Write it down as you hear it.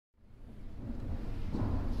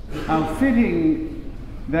How fitting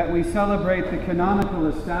that we celebrate the canonical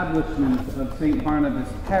establishment of St. Barnabas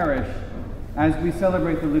Parish as we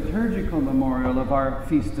celebrate the liturgical memorial of our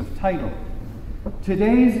Feast of Title.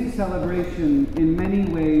 Today's celebration, in many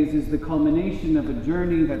ways, is the culmination of a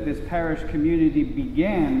journey that this parish community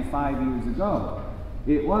began 5 years ago.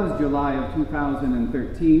 It was July of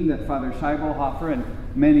 2013 that Father Scheibelhofer and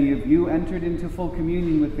many of you entered into full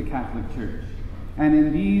communion with the Catholic Church. And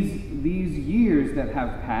in these years that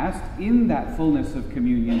have passed, in that fullness of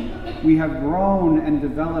communion, we have grown and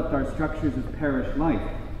developed our structures of parish life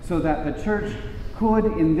so that the Church could,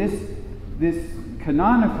 in this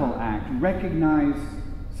canonical act, recognize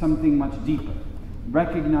something much deeper,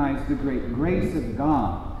 recognize the great grace of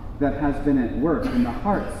God that has been at work in the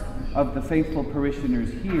hearts of the faithful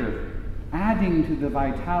parishioners here, adding to the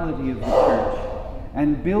vitality of the Church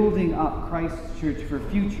and building up Christ's Church for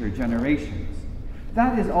future generations.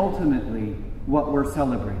 That is ultimately what we're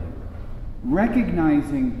celebrating,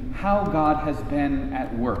 recognizing how God has been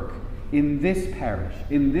at work in this parish,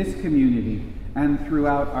 in this community, and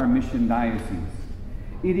throughout our mission diocese.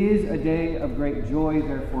 It is a day of great joy,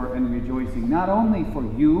 therefore, and rejoicing, not only for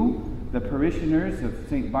you, the parishioners of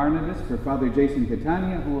St. Barnabas, for Father Jason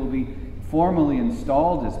Catania, who will be formally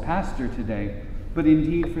installed as pastor today, but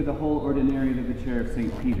indeed for the whole Ordinariate of the Chair of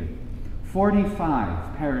St. Peter.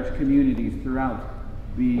 45 parish communities throughout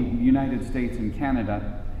the United States and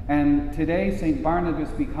Canada, and today St. Barnabas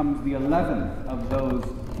becomes the 11th of those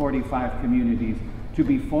 45 communities to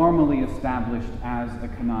be formally established as a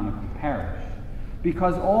canonical parish.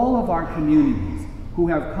 Because all of our communities who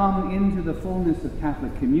have come into the fullness of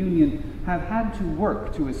Catholic communion have had to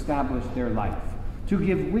work to establish their life, to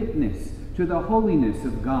give witness to the holiness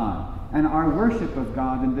of God and our worship of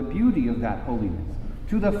God and the beauty of that holiness,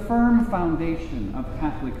 to the firm foundation of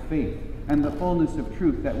Catholic faith and the fullness of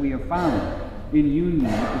truth that we have found in union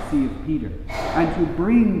with the See of Peter, and to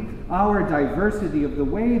bring our diversity of the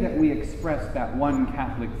way that we express that one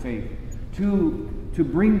Catholic faith to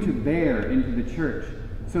bring to bear into the Church,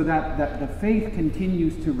 so that the faith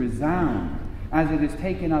continues to resound as it is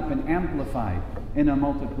taken up and amplified in a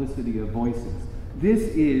multiplicity of voices. This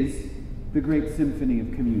is the great symphony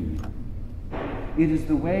of communion. It is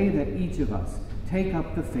the way that each of us take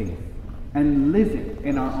up the faith and live it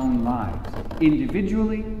in our own lives,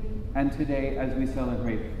 individually, and today as we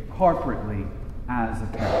celebrate corporately as a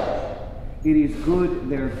parish. It is good,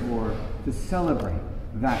 therefore, to celebrate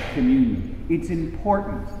that communion. It's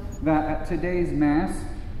important that at today's Mass,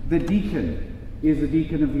 the deacon is a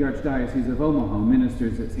deacon of the Archdiocese of Omaha,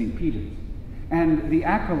 ministers at St. Peter's. And the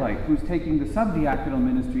acolyte who's taking the subdiaconal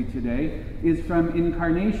ministry today is from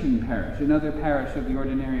Incarnation Parish, another parish of the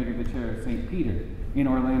Ordinariate of the Chair of St. Peter in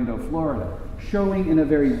Orlando, Florida, showing in a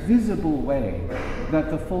very visible way that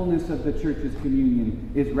the fullness of the Church's communion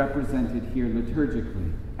is represented here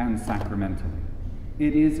liturgically and sacramentally.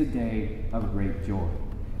 It is a day of great joy.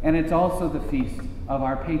 And it's also the feast of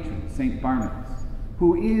our patron, St. Barnabas,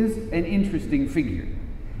 who is an interesting figure.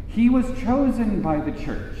 He was chosen by the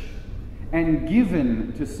Church and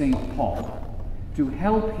given to St. Paul to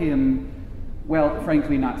help him, well,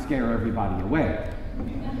 frankly, not scare everybody away.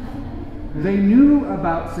 They knew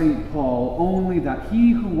about St. Paul only that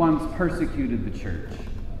he who once persecuted the Church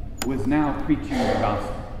was now preaching the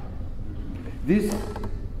gospel. This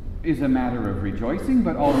is a matter of rejoicing,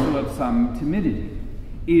 but also of some timidity.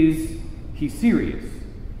 Is he serious?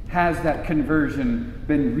 Has that conversion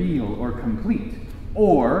been real or complete?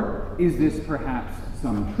 Or is this perhaps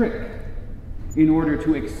some trick in order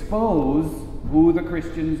to expose who the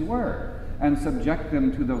Christians were and subject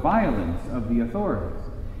them to the violence of the authorities?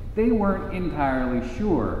 They weren't entirely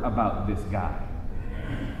sure about this guy.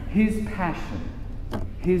 His passion,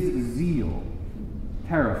 his zeal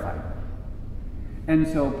terrified them. And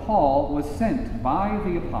so Paul was sent by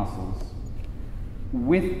the apostles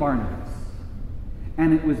with Barnabas.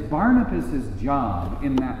 And it was Barnabas' job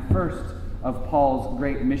in that first of Paul's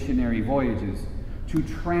great missionary voyages to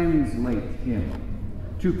translate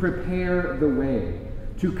him, to prepare the way,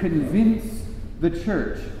 to convince the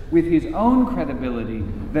Church with his own credibility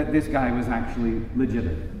that this guy was actually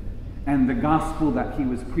legitimate. And the gospel that he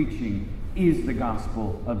was preaching is the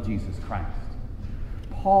gospel of Jesus Christ.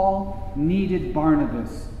 Paul needed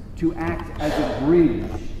Barnabas to act as a bridge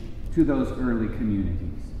to those early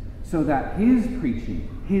communities, so that his preaching,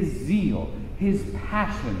 his zeal, his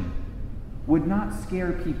passion would not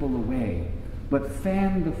scare people away, but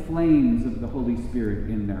fan the flames of the Holy Spirit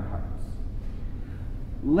in their hearts.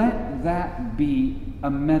 Let that be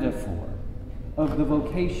a metaphor of the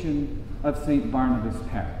vocation of St. Barnabas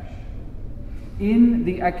Parish. In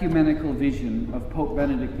the ecumenical vision of Pope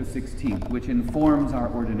Benedict XVI, which informs our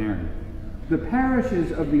Ordinariate, the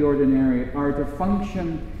parishes of the Ordinariate are to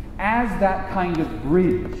function as that kind of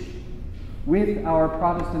bridge with our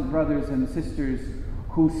Protestant brothers and sisters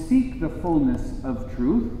who seek the fullness of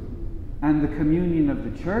truth and the communion of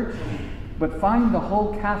the Church, but find the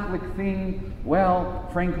whole Catholic thing, well,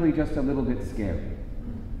 frankly, just a little bit scary.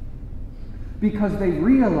 Because they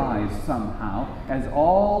realize somehow, as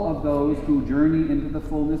all of those who journey into the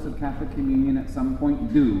fullness of Catholic communion at some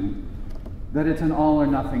point do, that it's an all or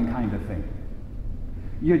nothing kind of thing.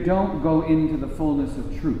 You don't go into the fullness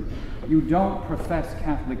of truth. You don't profess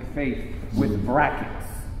Catholic faith with brackets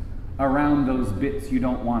around those bits you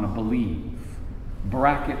don't want to believe.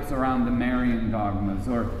 Brackets around the Marian dogmas,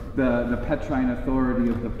 or the Petrine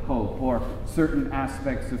authority of the Pope, or certain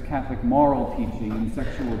aspects of Catholic moral teaching and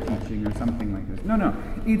sexual teaching, or something like this. No,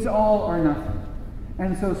 it's all or nothing.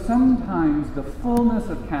 And so sometimes the fullness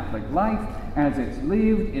of Catholic life, as it's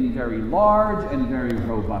lived in very large and very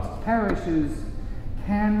robust parishes,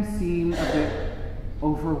 can seem a bit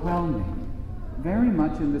overwhelming. Very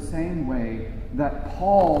much in the same way that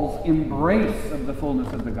Paul's embrace of the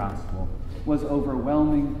fullness of the gospel was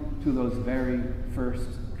overwhelming to those very first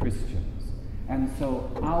Christians. And so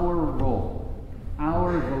our role,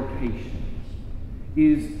 our vocation,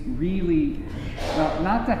 is really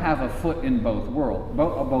not to have a foot in both worlds.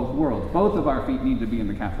 Both of our feet need to be in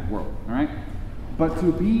the Catholic world, all right? But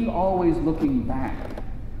to be always looking back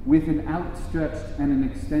with an outstretched and an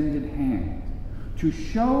extended hand to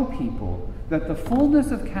show people that the fullness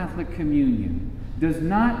of Catholic communion does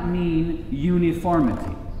not mean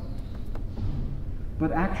uniformity,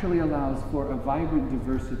 but actually allows for a vibrant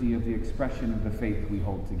diversity of the expression of the faith we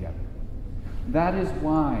hold together. That is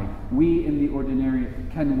why we in the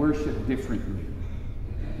Ordinariate can worship differently.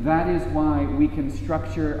 That is why we can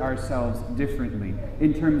structure ourselves differently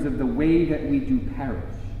in terms of the way that we do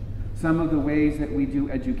parish, some of the ways that we do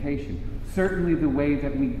education, certainly the way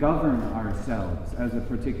that we govern ourselves as a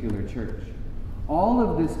particular church. All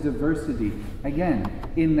of this diversity, again,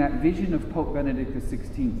 in that vision of Pope Benedict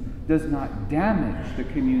XVI, does not damage the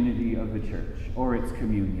community of the Church or its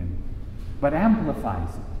communion, but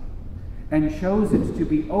amplifies it and shows it to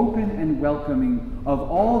be open and welcoming of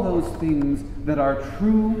all those things that are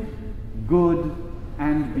true, good,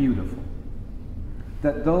 and beautiful.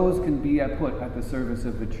 That those can be put at the service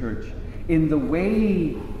of the Church in the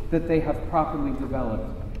way that they have properly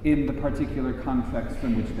developed in the particular context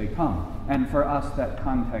from which they come. And for us, that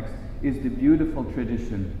context is the beautiful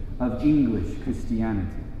tradition of English Christianity.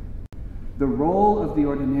 The role of the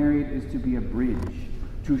Ordinariate is to be a bridge,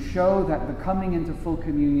 to show that the coming into full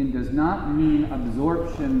communion does not mean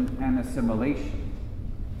absorption and assimilation,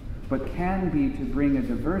 but can be to bring a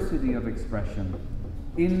diversity of expression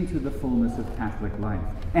into the fullness of Catholic life.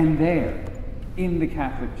 And there, in the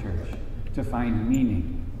Catholic Church, to find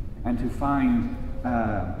meaning and to find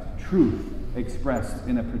truth expressed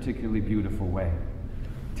in a particularly beautiful way.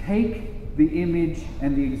 Take the image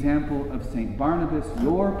and the example of St. Barnabas,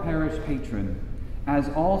 your parish patron, as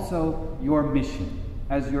also your mission,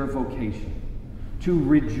 as your vocation, to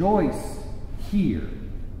rejoice here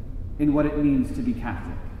in what it means to be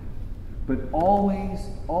Catholic, but always,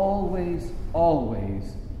 always,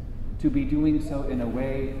 always to be doing so in a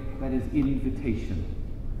way that is invitation,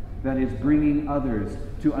 that is bringing others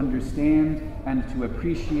to understand and to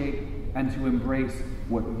appreciate and to embrace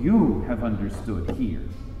what you have understood here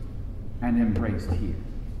and embraced here.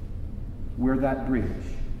 We're that bridge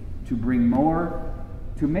to bring more,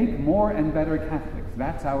 to make more and better Catholics.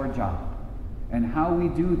 That's our job. And how we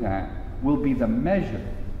do that will be the measure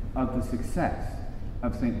of the success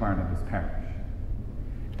of St. Barnabas Parish.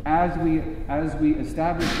 As we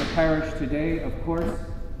establish the parish today, of course,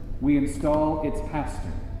 we install its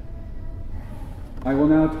pastor. I will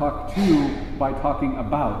now talk to you by talking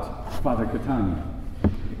about Father Catania.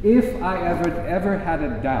 If I ever had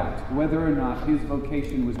a doubt whether or not his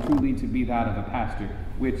vocation was truly to be that of a pastor,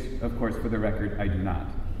 which, of course, for the record, I do not.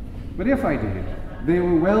 But if I did, they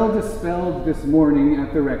were well dispelled this morning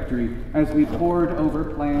at the rectory as we pored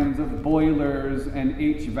over plans of boilers and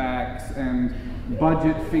HVACs and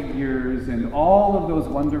budget figures and all of those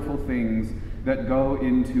wonderful things that go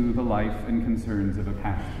into the life and concerns of a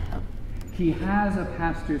pastor. He has a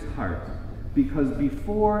pastor's heart because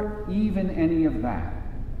before even any of that,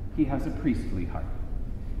 he has a priestly heart.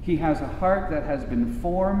 He has a heart that has been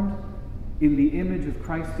formed in the image of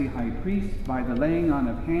Christ the High Priest by the laying on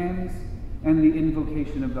of hands and the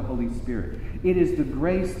invocation of the Holy Spirit. It is the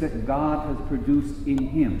grace that God has produced in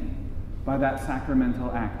him by that sacramental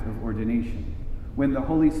act of ordination. When the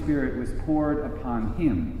Holy Spirit was poured upon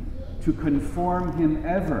him to conform him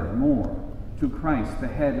ever more to Christ, the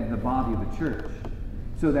head of the body of the church,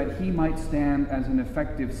 so that he might stand as an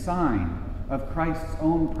effective sign of Christ's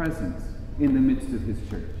own presence in the midst of his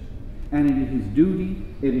church. And it is his duty,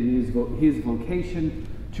 it is his vocation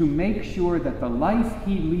to make sure that the life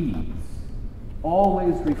he leads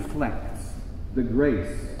always reflects the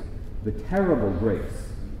grace, the terrible grace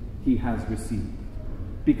he has received.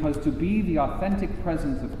 Because to be the authentic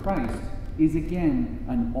presence of Christ is again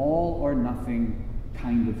an all or nothing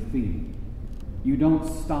kind of thing. You don't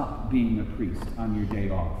stop being a priest on your day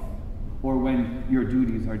off or when your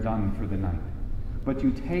duties are done for the night. But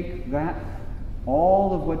you take that,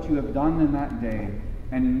 all of what you have done in that day,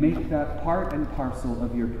 and make that part and parcel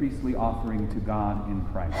of your priestly offering to God in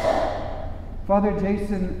Christ. Father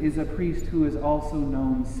Jason is a priest who has also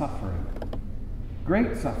known suffering.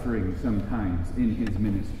 Great suffering sometimes in his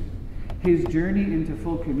ministry. His journey into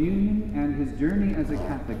full communion and his journey as a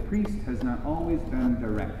Catholic priest has not always been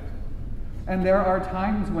direct. And there are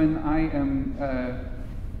times when I am,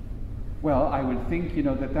 I would think,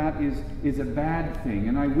 that is a bad thing.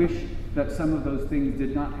 And I wish that some of those things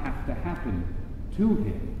did not have to happen to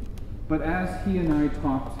him. But as he and I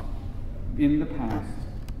talked in the past,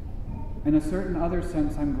 in a certain other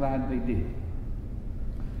sense, I'm glad they did.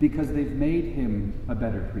 Because they've made him a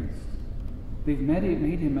better priest. They've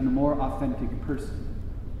made him a more authentic person.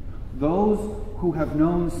 Those who have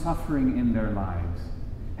known suffering in their lives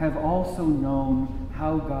have also known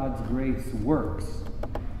how God's grace works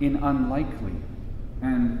in unlikely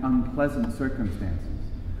and unpleasant circumstances.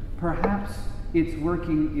 Perhaps its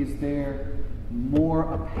working is there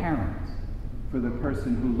more apparent for the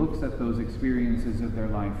person who looks at those experiences of their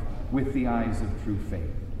life with the eyes of true faith.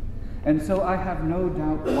 And so I have no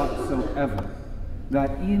doubt whatsoever that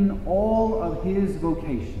in all of his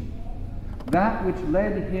vocation, that which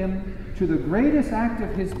led him to the greatest act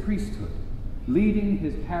of his priesthood, leading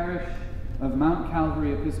his parish of Mount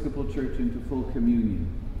Calvary Episcopal Church into full communion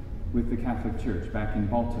with the Catholic Church back in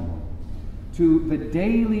Baltimore, to the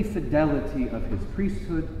daily fidelity of his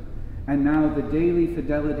priesthood, and now the daily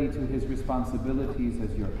fidelity to his responsibilities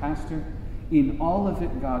as your pastor, in all of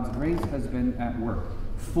it, God's grace has been at work,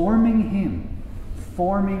 forming him,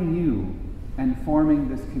 forming you, and forming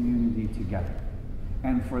this community together.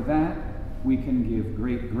 And for that, we can give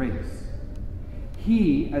great grace.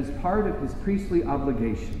 He, as part of his priestly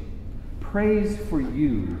obligation, prays for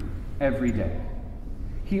you every day.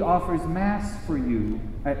 He offers Mass for you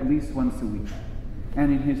at least once a week.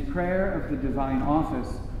 And in his prayer of the divine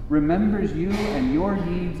office, remembers you and your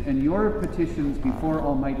needs and your petitions before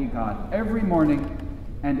Almighty God every morning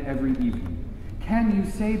and every evening. Can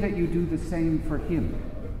you say that you do the same for him?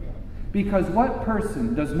 Because what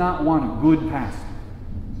person does not want a good pastor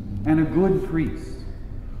and a good priest?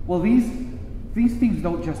 Well, these things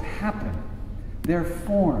don't just happen. They're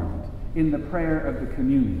formed in the prayer of the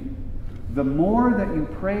communion. The more that you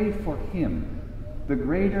pray for him, the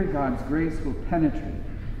greater God's grace will penetrate,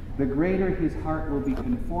 the greater his heart will be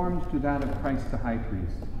conformed to that of Christ the high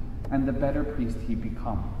priest, and the better priest he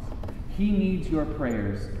becomes. He needs your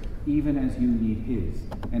prayers even as you need his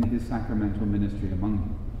and his sacramental ministry among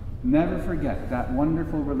you. Never forget that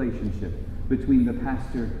wonderful relationship between the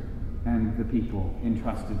pastor and the people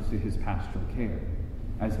entrusted to his pastoral care.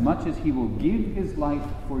 As much as he will give his life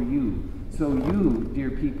for you, so you,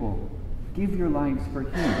 dear people, give your lives for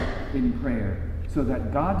him in prayer, so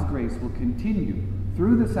that God's grace will continue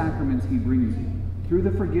through the sacraments he brings you, through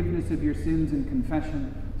the forgiveness of your sins and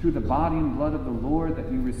confession, through the body and blood of the Lord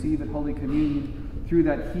that you receive at Holy Communion, through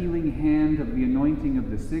that healing hand of the anointing of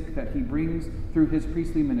the sick that he brings through his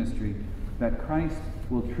priestly ministry, that Christ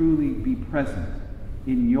will truly be present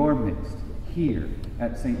in your midst here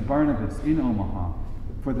at St. Barnabas in Omaha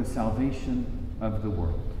for the salvation of the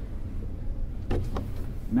world.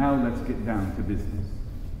 Now let's get down to business.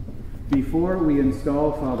 Before we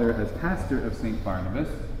install Father as pastor of St. Barnabas,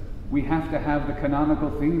 we have to have the canonical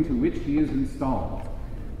thing to which he is installed.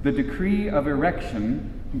 The decree of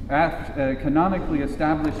erection, canonically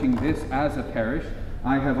establishing this as a parish,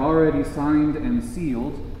 I have already signed and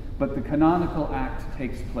sealed, but the canonical act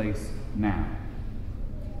takes place now.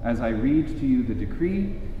 As I read to you the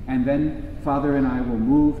decree, and then Father and I will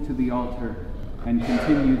move to the altar and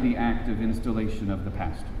continue the act of installation of the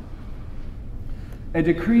pastor. A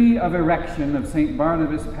decree of erection of St.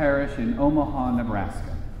 Barnabas Parish in Omaha,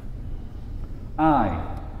 Nebraska.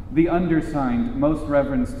 I, the undersigned, Most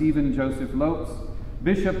Reverend Stephen Joseph Lopes,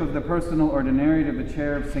 Bishop of the Personal Ordinariate of the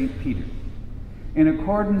Chair of St. Peter, in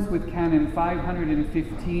accordance with Canon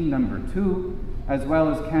 515, number 2, as well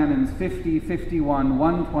as Canons 50, 51,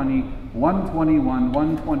 120, 121,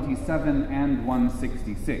 127, and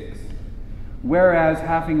 166, Whereas,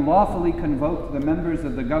 having lawfully convoked the members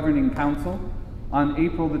of the governing council on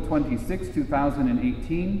April the 26th,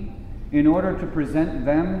 2018, in order to present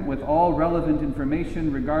them with all relevant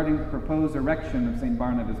information regarding the proposed erection of St.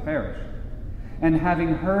 Barnabas Parish, and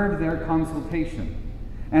having heard their consultation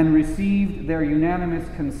and received their unanimous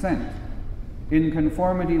consent in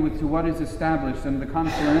conformity to what is established in the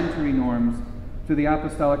complementary norms to the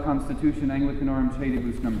Apostolic Constitution Anglicanorum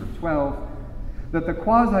Cedibus number 12, that the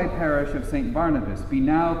quasi-parish of St. Barnabas be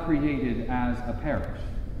now created as a parish.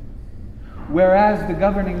 Whereas the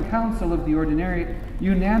governing council of the Ordinariate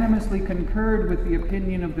unanimously concurred with the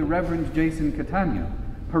opinion of the Reverend Jason Catania,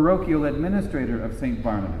 parochial administrator of St.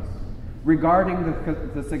 Barnabas, regarding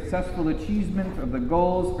the successful achievement of the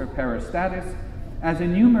goals for parish status as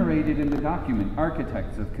enumerated in the document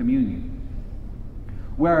Architects of Communion.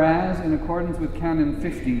 Whereas, in accordance with Canon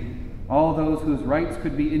 50, all those whose rights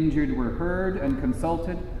could be injured were heard and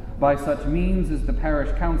consulted by such means as the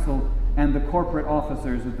parish council and the corporate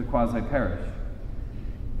officers of the quasi-parish.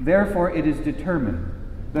 Therefore, it is determined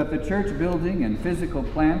that the church building and physical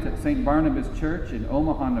plant at St. Barnabas Church in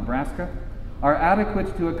Omaha, Nebraska, are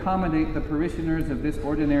adequate to accommodate the parishioners of this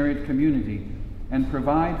ordinariate community and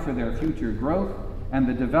provide for their future growth and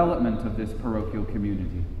the development of this parochial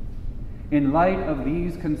community. In light of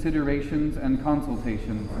these considerations and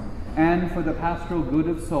consultations, and for the pastoral good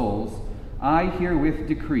of souls, I herewith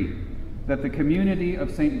decree that the community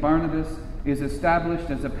of St. Barnabas is established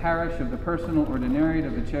as a parish of the personal ordinariate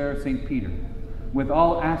of the chair of St. Peter, with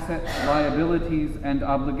all assets, liabilities, and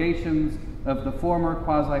obligations of the former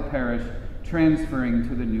quasi-parish transferring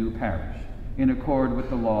to the new parish, in accord with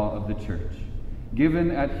the law of the church.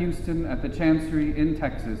 Given at Houston at the Chancery in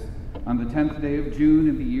Texas on the 10th day of June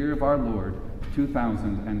in the year of our Lord,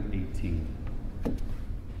 2018.